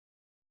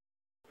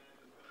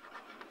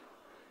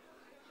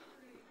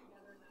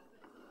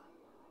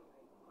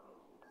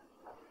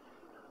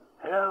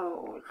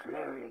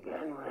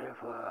again.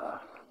 Whenever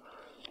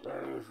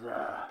there is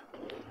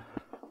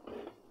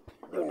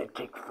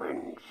Lunatic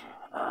fringe.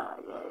 Yeah.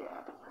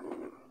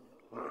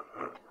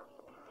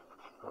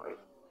 Okay.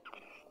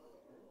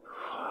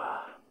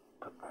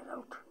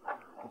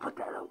 Put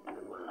that out and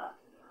then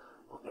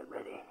we'll get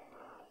ready.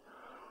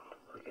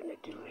 What we're gonna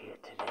do here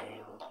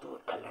today, we'll do a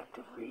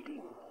collective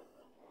reading.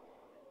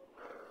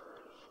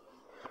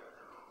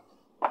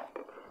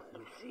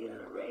 Lucy and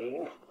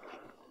Lorraine,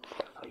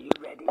 are you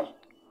ready?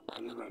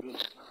 Are you ready?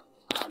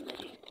 I'm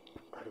ready.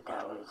 The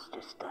towers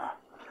just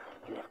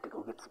left to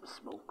go get some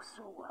smoke,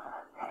 so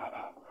I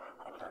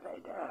thought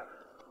I'd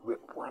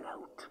rip one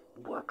out,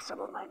 work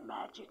some of my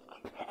magic.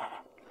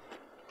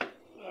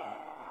 Yeah.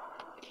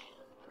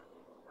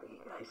 What are you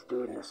guys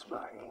doing this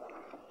morning?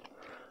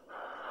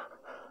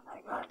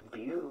 I got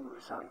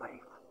views on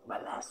my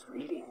last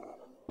reading.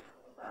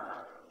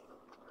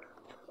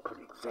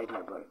 Pretty excited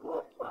about it.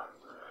 Whoa,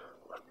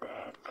 what the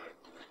heck?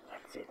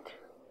 That's it.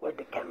 Where'd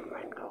the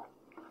cameraman go?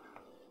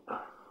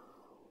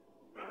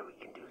 Yeah, we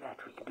can do that.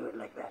 We can do it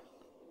like that.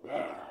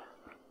 Yeah.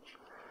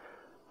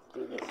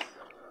 Let's do this.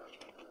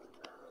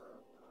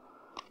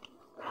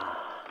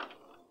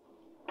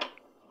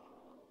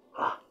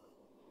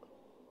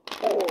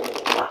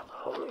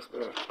 Holy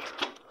Spirit.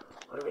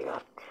 What do we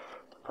got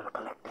for the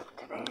collective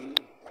today?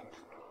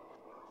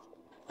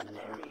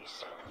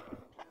 Larry's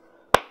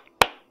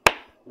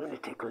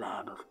Lunatic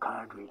Lab of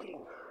Card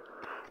Reading.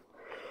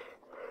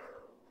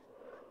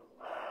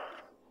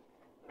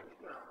 Here we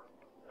go.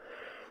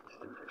 Let's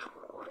do this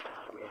one more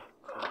time, yeah.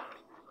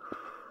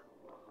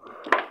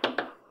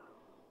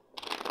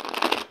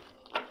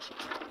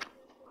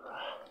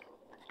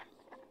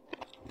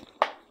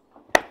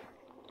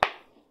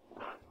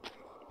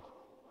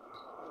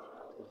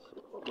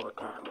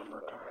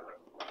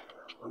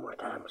 One more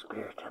time,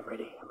 Spirit. I'm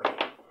ready.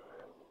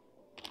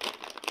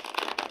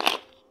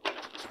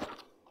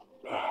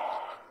 Yeah.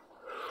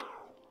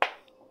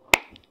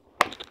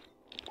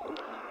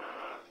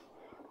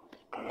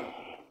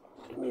 Okay.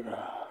 Give me the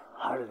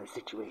heart of the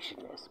situation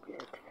there,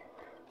 Spirit.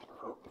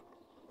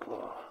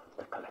 For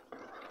the collector.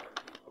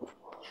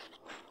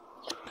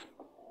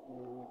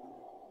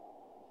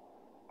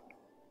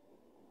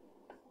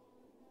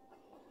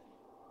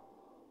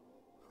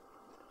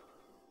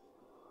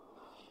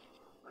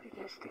 What do you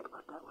guys think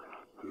about that one?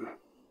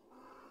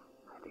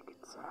 I think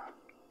it's,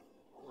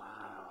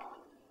 wow.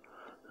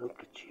 Look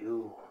at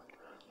you.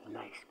 A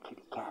nice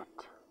kitty cat.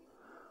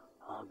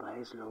 All by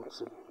his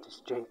lonesome.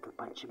 Just drank a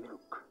bunch of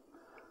milk.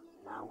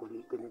 Now what are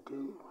you gonna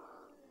do?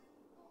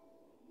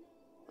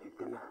 You're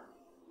gonna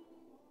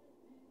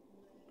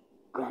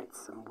grant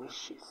some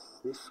wishes.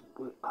 This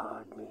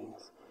card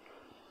means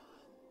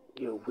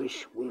your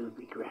wish will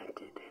be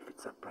granted if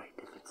it's upright.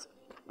 If it's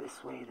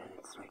this way, then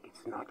it's like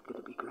it's not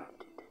gonna be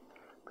granted.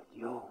 But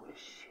your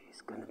wish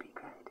is gonna be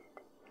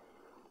granted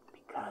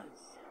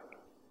because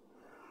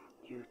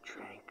you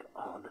drank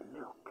all the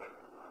milk.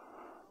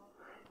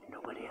 And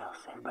nobody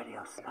else, everybody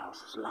else now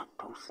is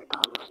lactose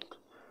intolerant.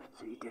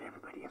 So you did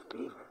everybody a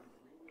favor.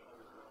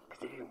 Because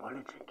they didn't want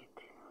to drink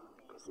it.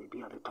 Because they'd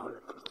be on the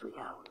toilet for 3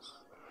 hours.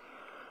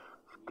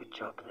 Good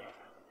job there.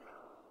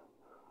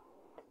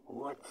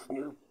 What's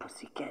new,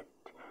 pussycat?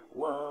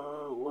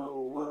 Whoa,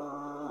 whoa,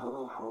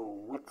 whoa.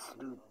 What's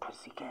new,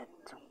 pussycat?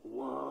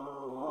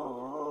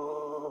 Whoa.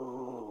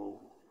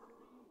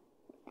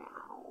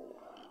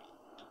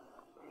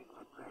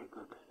 Very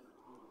good.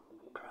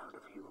 I'm proud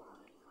of you.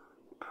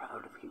 I'm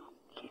proud of you,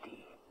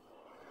 kitty.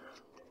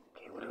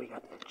 Okay, what do we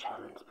got in the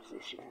challenge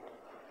position?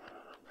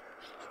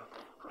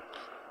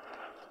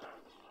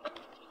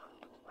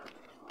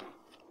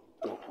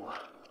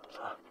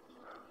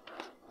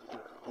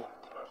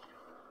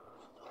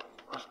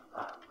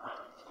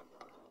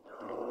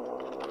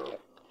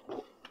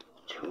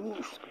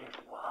 Two, Spirit.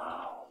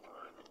 Wow.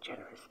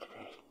 Generous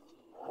today.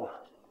 Oh.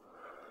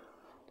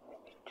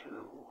 Maybe 2.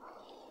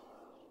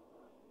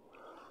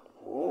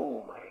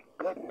 Oh my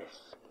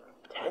goodness.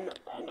 10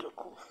 of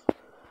Pentacles.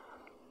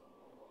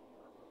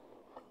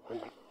 And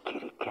the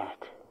kitty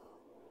cat.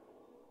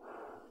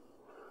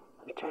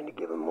 They're trying to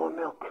give him more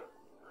milk.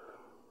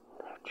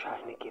 They're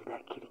trying to give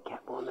that kitty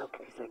cat more milk.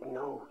 And he's like,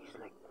 no. He's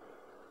like,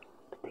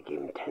 but they gave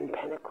him 10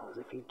 pentacles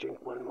if he'd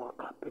drink one more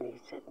cup. And he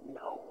said,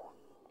 no.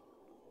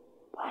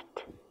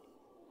 What?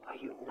 Are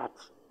you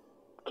nuts,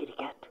 kitty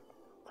cat?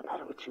 What's the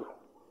matter with you?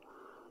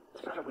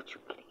 What's the matter with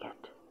you, kitty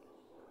cat?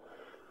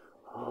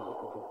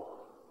 Oh.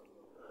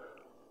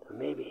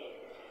 Maybe,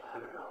 I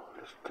don't know.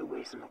 There's 2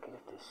 ways of looking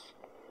at this.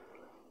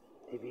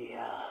 Maybe,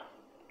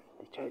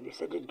 they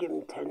said they'd give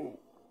him 10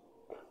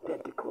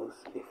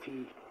 pentacles if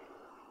he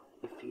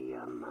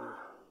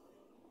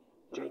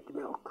drank the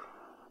milk.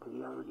 But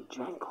he already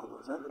drank all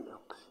those other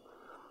milks.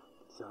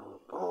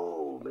 So,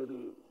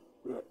 maybe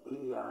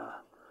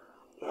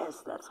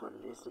yes, that's what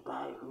it is. The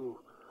guy who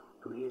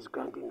he is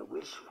granting a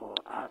wish for,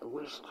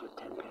 wished for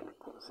 10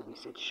 pentacles. And he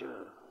said,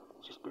 sure,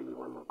 just bring me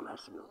one more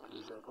glass of milk. And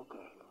he's like,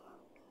 okay.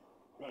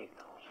 There you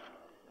go.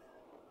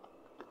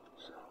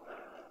 So,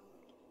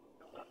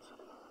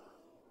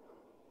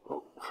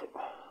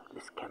 that's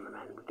this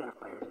cameraman. We gotta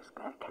fire this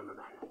guy,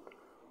 cameraman.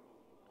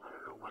 I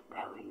don't know what the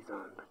hell he's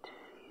on, but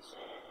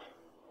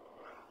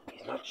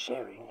he's not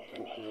sharing,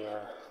 and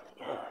yeah,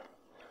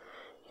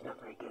 he's not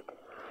very good.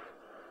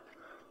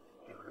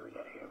 Here, what do we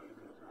got here?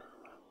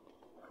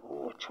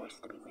 Oh, a choice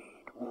to be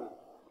made. Oh,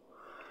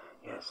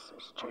 yes,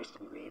 there's a choice to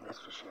be made, that's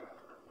for sure.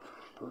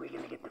 Who are we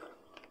gonna get the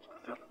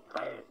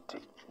fire to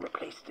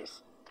replace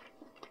this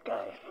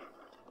guy?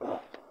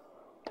 Oh.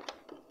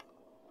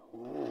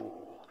 Ooh,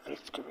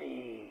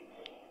 victory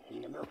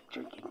in the milk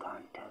drinking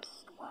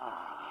contest.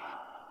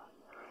 Wow.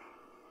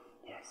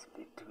 Yes,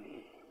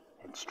 victory.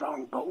 And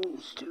strong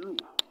bones, too.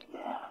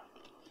 Yeah.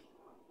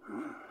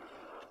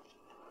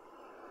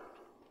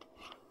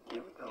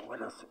 Here we go.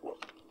 What else? Whoa.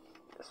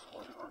 This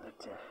one wanted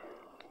to...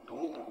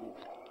 Ooh.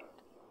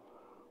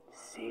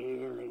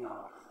 Sailing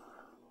off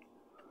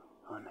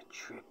on a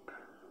trip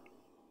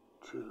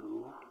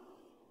to...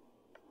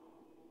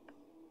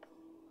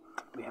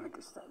 We haven't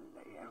decided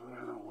that yet. We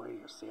don't know where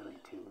you're sailing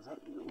to. Is that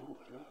you,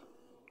 really?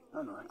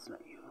 Oh, no, that's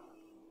not you.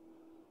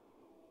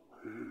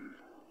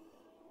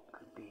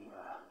 Could be,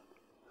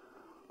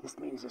 this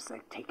means it's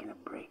like taking a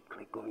break,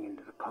 like going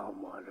into the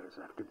calm waters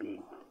after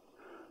being,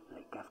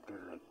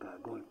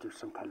 going through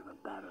some kind of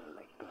a battle,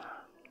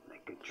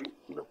 like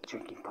a milk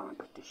drinking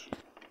competition.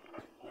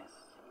 Yes.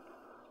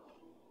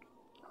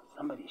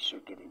 Somebody's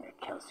sure getting their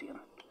calcium.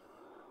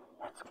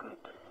 That's good.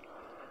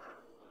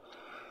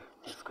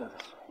 Let's go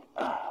this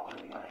way. What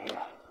do we got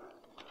here?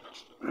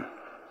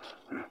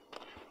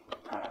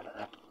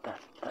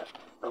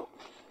 Oh.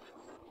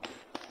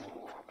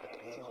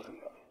 Okay, what do we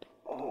got?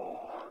 Oh,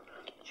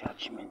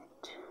 judgment.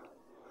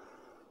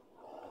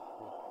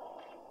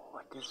 Oh,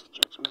 what is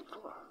judgment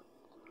for?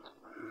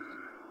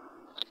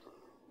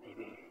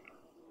 Maybe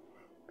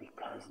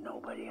because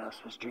nobody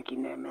else was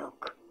drinking their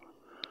milk.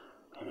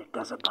 And it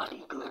does a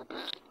body good.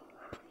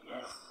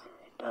 Yes,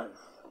 it does.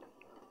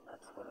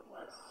 That's what it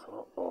was.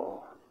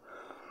 Oh.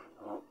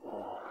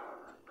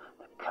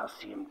 The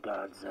calcium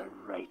gods are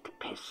right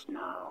pissed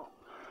now.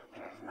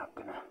 There's not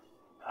gonna...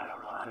 I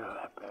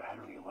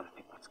don't even want to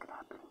think what's gonna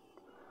happen.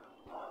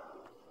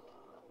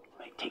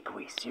 Might take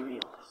away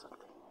cereal or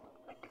something.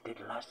 Like they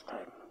did last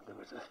time.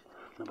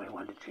 Nobody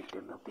wanted to drink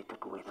their milk. They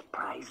took away the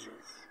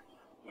prizes.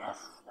 Yes,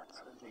 that's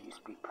what there used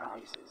to be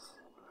prizes.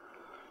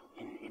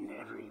 In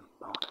every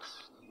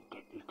box, you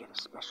get a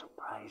special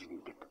prize and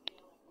you get to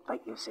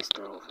fight your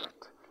sister over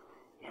it.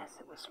 Yes,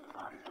 it was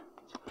fun.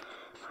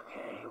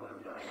 Okay, what do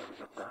we got here? We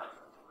got the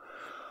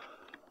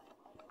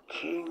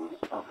King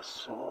of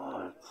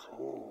Swords.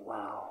 Oh,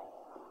 wow.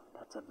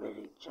 That's a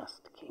very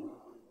just king.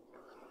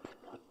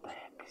 What the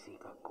heck has he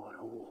got going?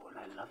 Oh, and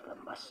I love the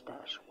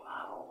mustache.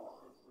 Wow.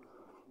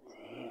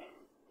 See?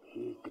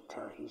 He could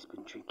tell he's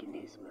been drinking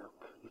his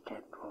milk. You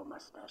can't grow a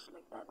mustache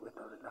like that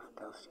without enough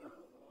calcium.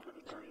 Let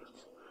me tell you.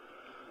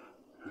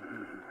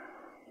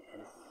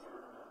 Yes.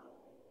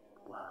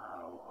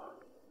 Wow.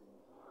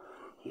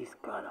 He's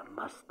got a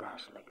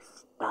mustache like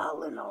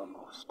Stalin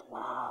almost.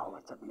 Wow,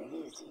 it's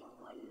amazing.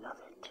 I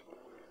love it.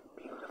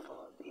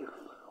 Beautiful,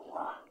 beautiful.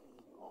 Wow.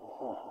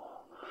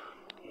 Oh.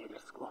 Okay,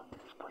 let's go.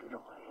 Let's put it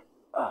away.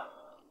 Oh.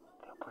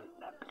 I'll put it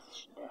in that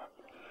position there.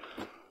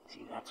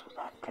 See, that's what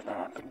that can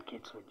happen,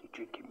 kids, when you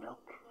drink your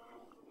milk.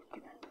 You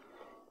can,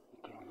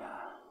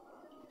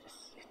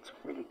 it's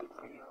really good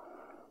for you.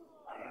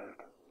 I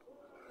heard.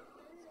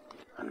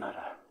 I'm not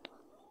a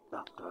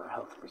doctor or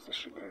health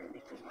physician or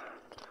anything.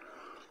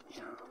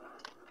 You know,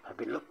 I've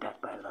been looked at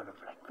by a lot of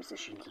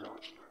physicians, so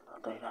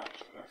I'll tell you that,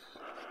 yes.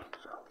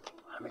 So,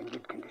 I'm in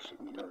good condition,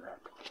 you know that.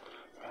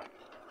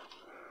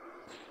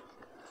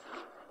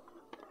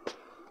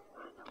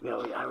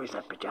 Yeah. I always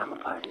have pajama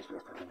parties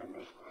with them, and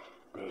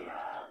they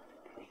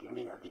give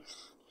me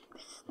this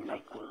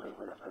NyQuil or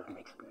whatever. It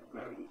makes me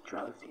very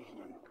drowsy,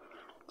 and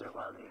after a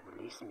while they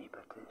release me,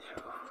 but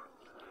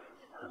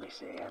let me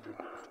say,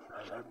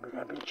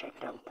 I've been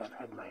checked out. I've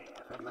had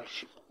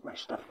my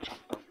stuff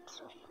checked out,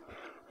 so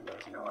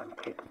there's no I'm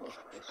capable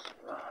of this.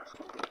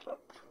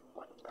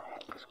 What the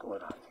heck is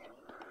going on here?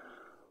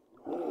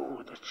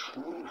 Oh, the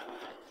truth.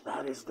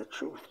 That is the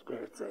truth,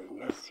 they're saying.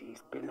 Yes,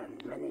 he's been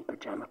in many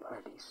pajama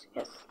parties.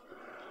 Yes.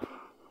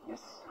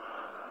 Yes.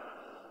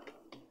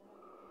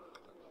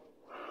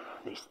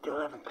 They still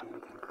haven't come to a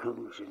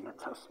conclusion.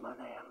 That's how smart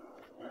I am.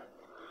 Yeah.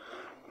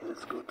 Okay,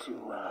 let's go to,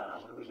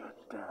 what do we got?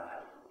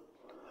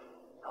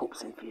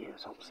 Hopes and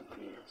fears.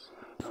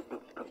 No,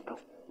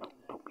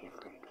 don't be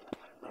afraid.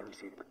 I was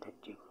here to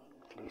protect you.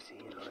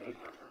 Lucy, Lorraine.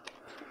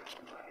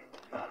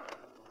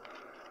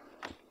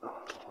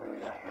 Where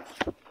did I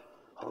have?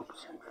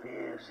 Hopes and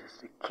fears is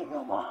the King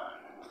of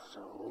Wands. So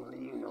only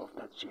you know if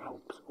that's your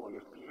hopes or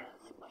your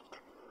fears. But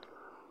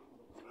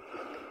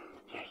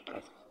yeah, you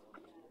guys.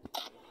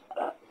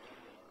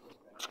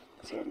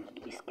 See, I need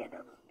to be scared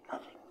of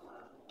nothing.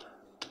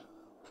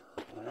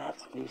 Well,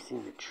 that's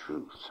facing the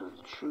truth. So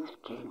the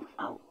truth came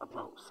out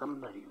about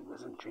somebody who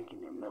wasn't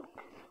drinking their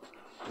milk.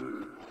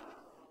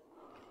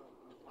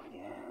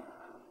 Yeah.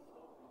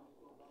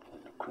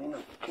 And the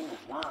King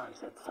of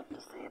Wands had something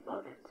to say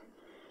about it.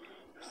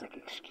 It's like,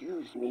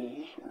 excuse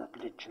me, I'm not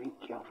going to drink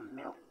your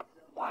milk.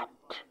 What?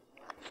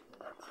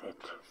 That's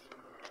it.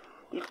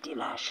 Gifty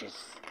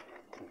lashes.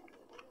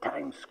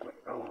 Times Square.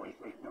 Oh, wait,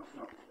 no.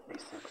 They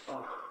said,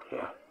 oh,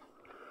 here.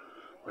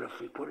 What if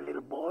we put a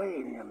little boy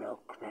in your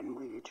milk? Then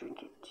will you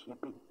drink it? You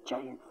big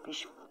giant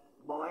fish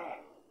boy.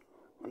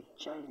 Big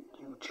giant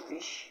huge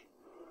fish.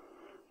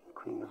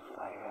 Queen of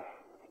Fire.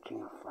 The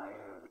King of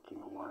Fire, the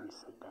King of Wands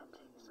said that.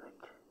 He's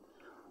like,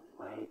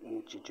 why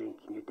ain't you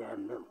drinking your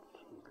damn milk?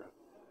 He's like,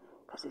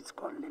 because it's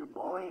got a little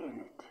boy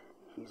in it.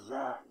 He's,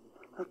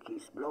 look,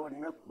 he's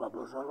blowing milk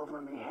bubbles all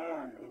over my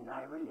hair, and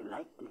I really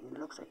like it. He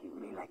looks like he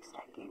really likes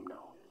that game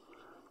now.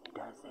 He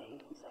does, eh?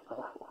 He's like,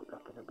 oh,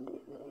 look at him.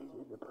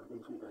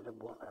 They're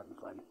both having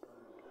fun.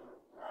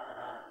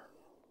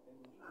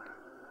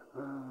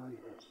 Oh,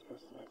 yes.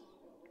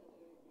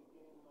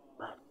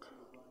 But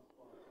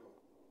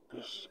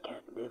fish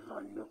can't live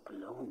on milk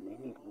alone. They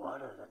need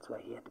water. That's why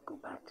he had to go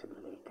back to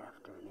the lake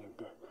after,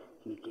 and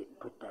he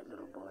put that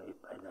little boy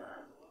by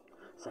the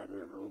side of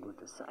the road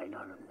with a sign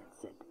on him that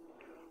said,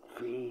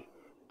 free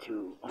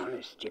to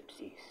honest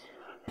gypsies.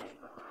 There you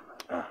go.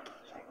 There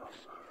you go.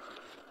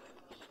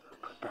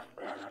 Put that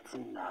there. That's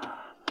in the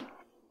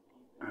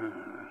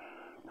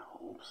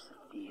hopes and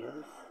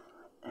fears.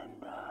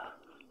 And,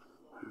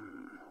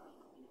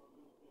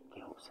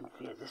 okay, hopes and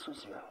fears.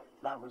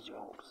 That was your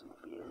hopes and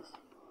fears.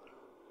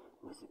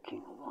 It was the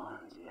King of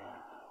Wands, yeah.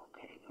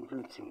 Okay,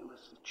 influencing it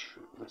was the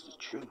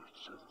truth.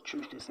 So the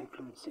truth is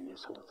influencing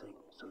this whole thing.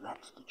 So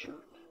that's the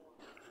truth.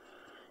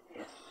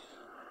 Yes.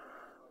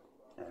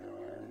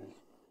 And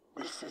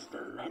this is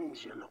the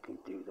lens you're looking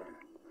through then.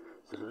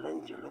 So the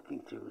lens you're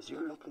looking through is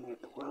you're looking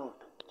at the world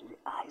through the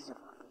eyes of a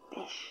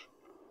fish.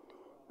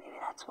 Maybe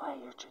that's why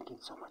you're drinking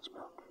so much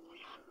milk.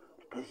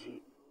 Because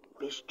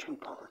fish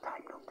drink all the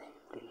time, don't they?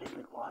 They live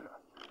in water.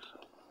 So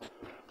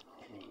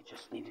and you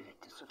just needed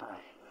it to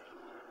survive.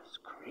 It's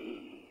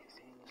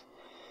crazy.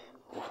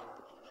 Oh.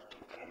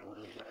 Okay, what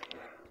do we got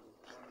here?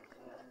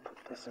 Put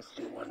this, let's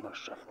do one more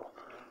shuffle.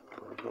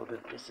 We'll go to,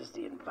 this is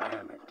the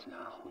environment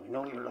now. We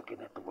know you're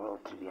looking at the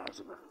world through the eyes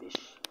of a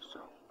fish,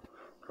 so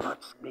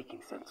lots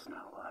making sense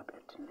now, I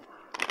bet.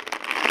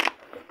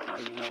 But now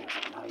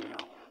you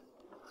know.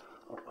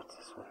 Oh, what's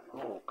this one?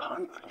 Oh,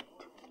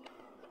 conflict.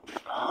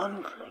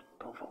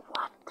 Conflict over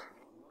what?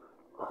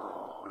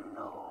 Oh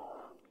no.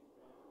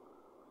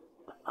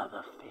 The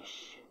other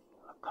fish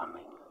are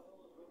coming,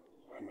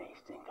 and they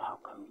think, how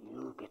come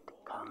you get to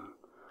come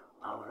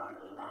out on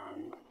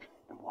land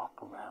and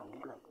walk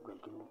around like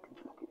regular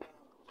people?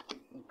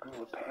 He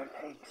grew a pair of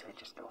legs. I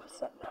just noticed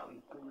that now.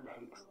 He grew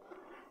legs.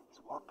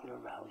 He's walking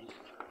around,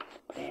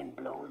 playing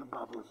blow the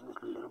bubbles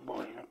with a little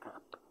boy in a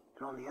cup.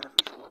 And all the other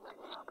fish want to,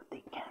 but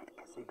they can't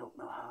because they don't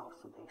know how.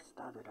 So they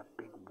started a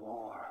big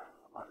war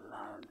on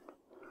land.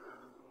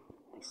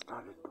 They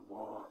started the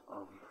war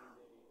of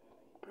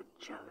the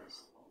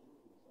jealous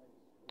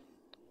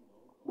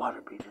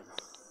water breeders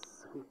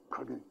who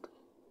couldn't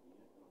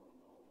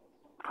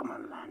come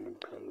on land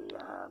and play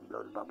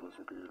blow the bubbles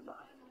with a little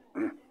boy.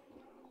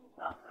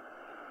 Well,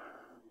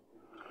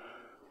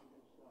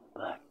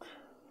 but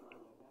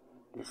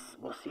this,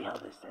 we'll see how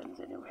this ends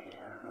anyway. I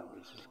don't know,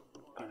 this is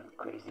kind of a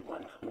crazy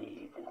one for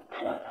me.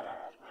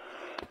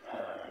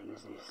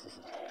 Usually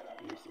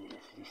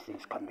these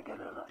things come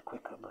together a lot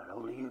quicker, but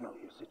only you know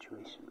your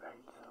situation,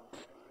 right? So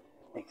it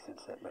makes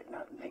sense. That might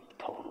not make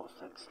total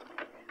sense to me.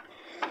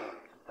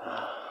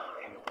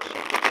 Okay, we'll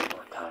take one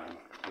more time.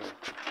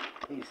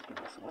 Please give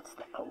us, what's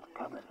the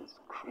outcome of this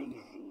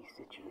crazy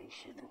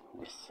situation,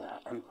 this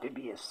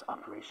amphibious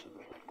operation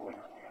we have going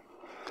on here?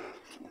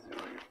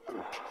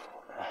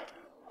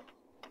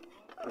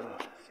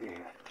 See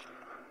here.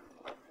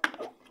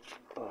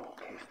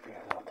 Okay,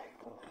 spare, I'll take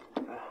those.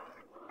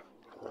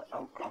 The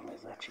outcome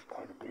is actually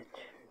quite a bit.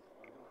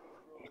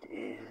 It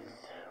is,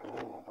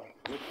 oh my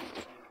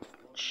goodness,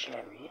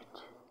 Chariot,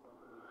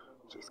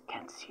 which is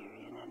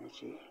Cancerian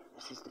energy.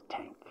 This is the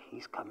tank.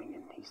 He's coming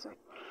in. He's like,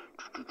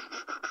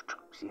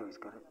 see how he's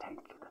got a tank?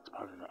 That's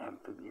part of the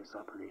amphibious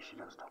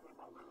operation I was talking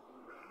about.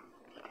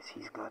 Because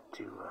he's got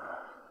to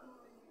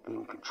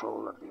gain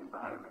control of the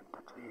environment.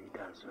 That's what he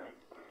does, right?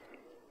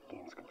 He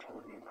gains control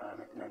of the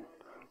environment. And then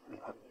we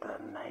got the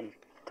night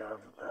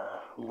of the,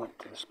 who went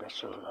to the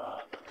special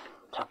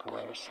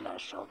Tupperware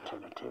 /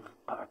 alternative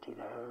party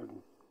there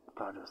and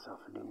got herself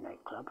a new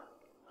nightclub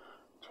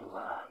to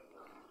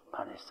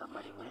punish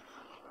somebody with.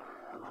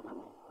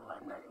 Ooh,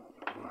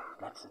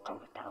 that's the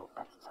Tony Tower.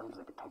 That sounds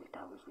like a Tony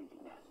Towers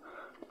reading there.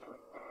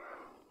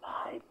 The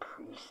High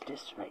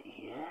Priestess right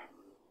here.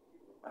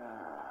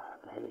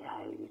 Very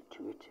highly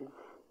intuitive,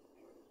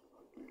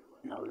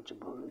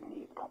 knowledgeable in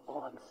the occult.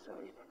 Oh, I'm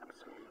sorry,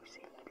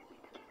 Lucy.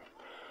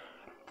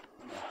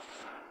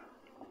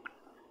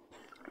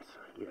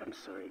 I'm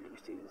sorry,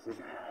 Lucy. This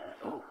is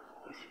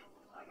Lucy.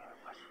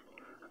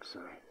 I'm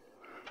sorry.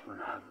 We're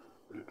gonna have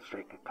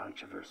strike a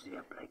controversy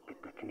up like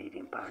at the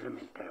Canadian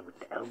Parliament there with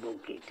the elbow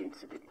gate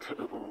incident.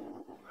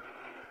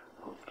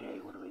 Okay,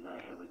 what do we got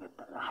here? We got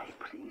the High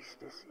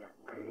Priestess, yeah,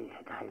 very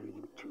highly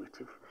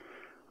intuitive.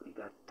 We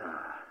got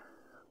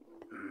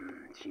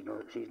she's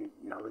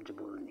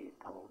knowledgeable in the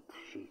occult.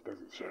 She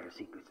doesn't share her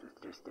secrets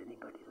with just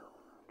anybody, though.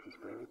 She's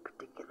very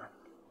particular.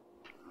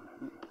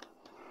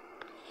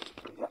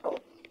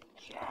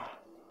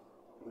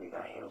 We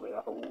got here,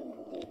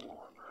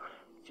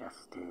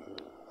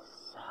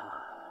 justice.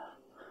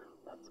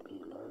 That's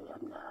me, Larry.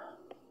 I'm the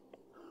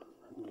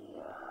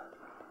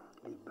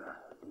Libra.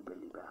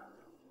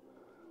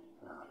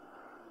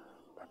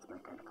 That's my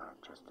kind of card,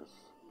 justice.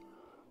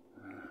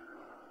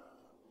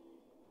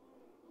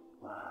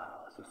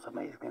 Wow, so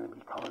somebody's going to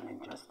be calling in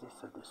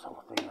justice of this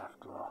whole thing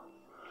after all.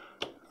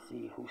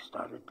 See who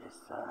started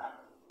this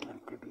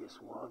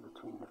amphibious war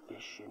between the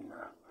fish and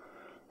the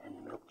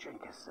milk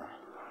drinkers.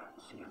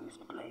 See who's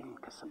to blame,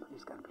 because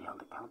somebody's got to be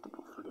held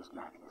accountable for this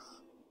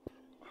madness.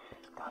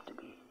 It's got to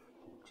be.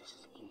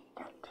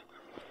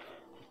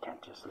 You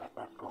can't just let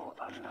that go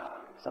on.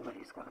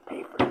 Somebody's got to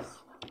pay for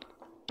this,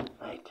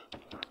 right?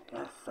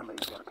 Yes,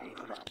 somebody's got to pay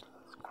for that.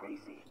 It's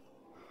crazy.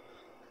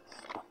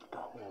 Stop the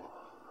whole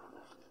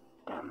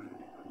damn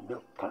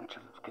milk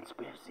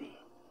conspiracy.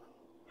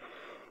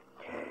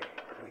 Okay,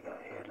 what do we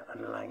got here? The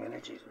underlying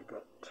energies we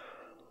got.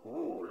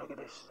 Ooh, look at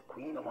this, the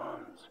Queen of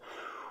Wands.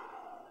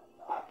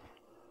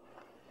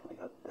 We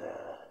got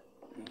the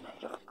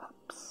Knight of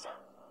Cups.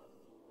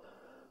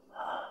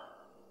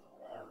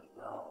 There we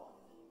go.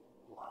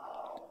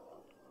 Wow.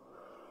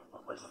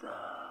 What was the...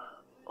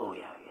 Oh,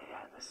 yeah,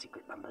 the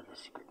secret number.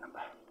 Let's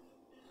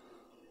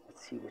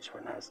see which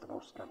one has the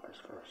most numbers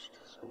first.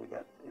 So we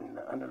got, in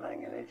the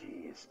underlying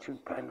energy, is two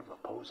kind of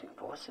opposing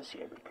forces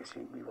here, because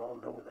we all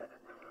know that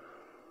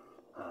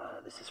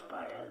this is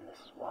fire and this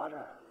is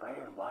water.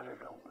 Fire and water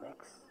don't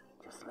mix,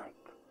 just like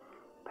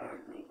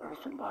apparently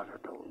earth and water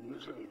don't.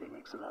 Usually they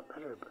mix a lot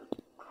better, but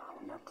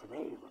not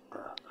today with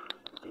the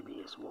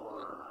amphibious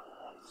war.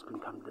 It's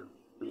become to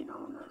be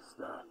known as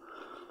the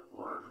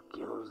War of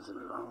Gills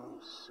and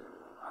Lungs.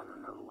 I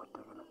don't know what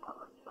they're going to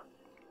call it, but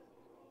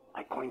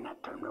I coined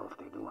that term, though, if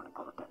they do want to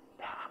call it that.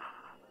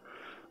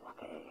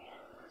 Okay,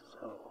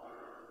 so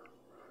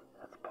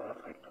that's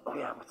perfect. Oh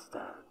yeah, what's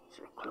the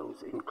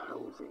closing?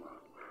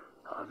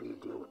 However you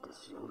deal with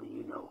this, only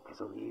you know,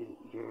 because only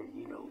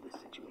you know the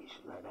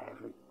situation, right? I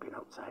haven't been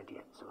outside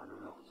yet, so I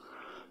don't know.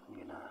 I'm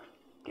gonna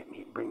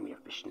bring me a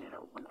fishing net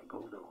out when I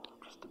go, though,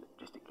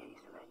 just in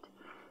case, right?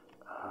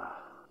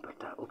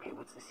 Okay,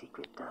 what's the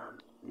secret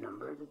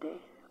number of the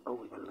day? Oh,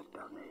 we gotta look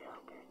down there.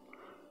 Okay.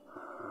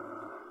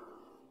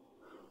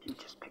 You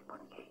just pick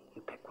one, Kate.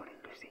 You pick one,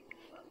 Lucy.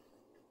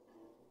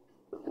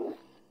 Ooh,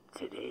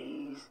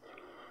 today's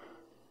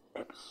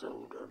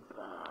episode of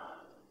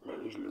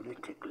Larry's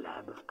Lunatic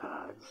Lab of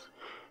Cards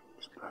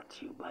is brought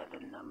to you by the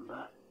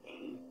number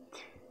 8.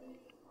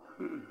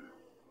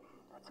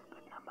 That's a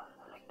good number. I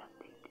like that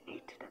date.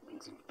 8, that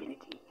means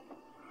infinity.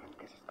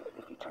 Because it's good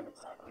if you turn it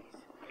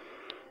sideways.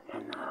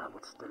 And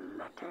what's the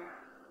letter?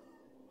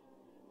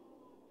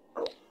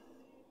 Oh,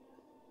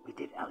 we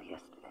did L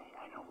yesterday.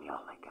 I know we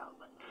all like L,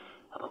 but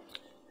how about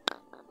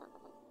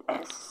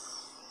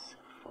S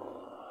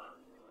for...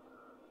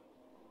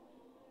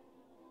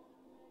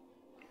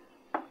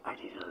 I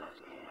need a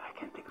letter. I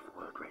can't think of the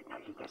word right now.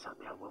 You guys help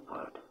me out. What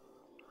word?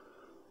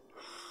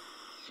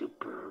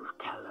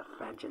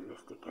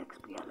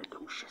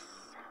 Supercalifragilisticexpialidocious.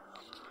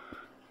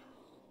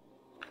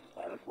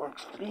 That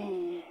works for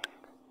me.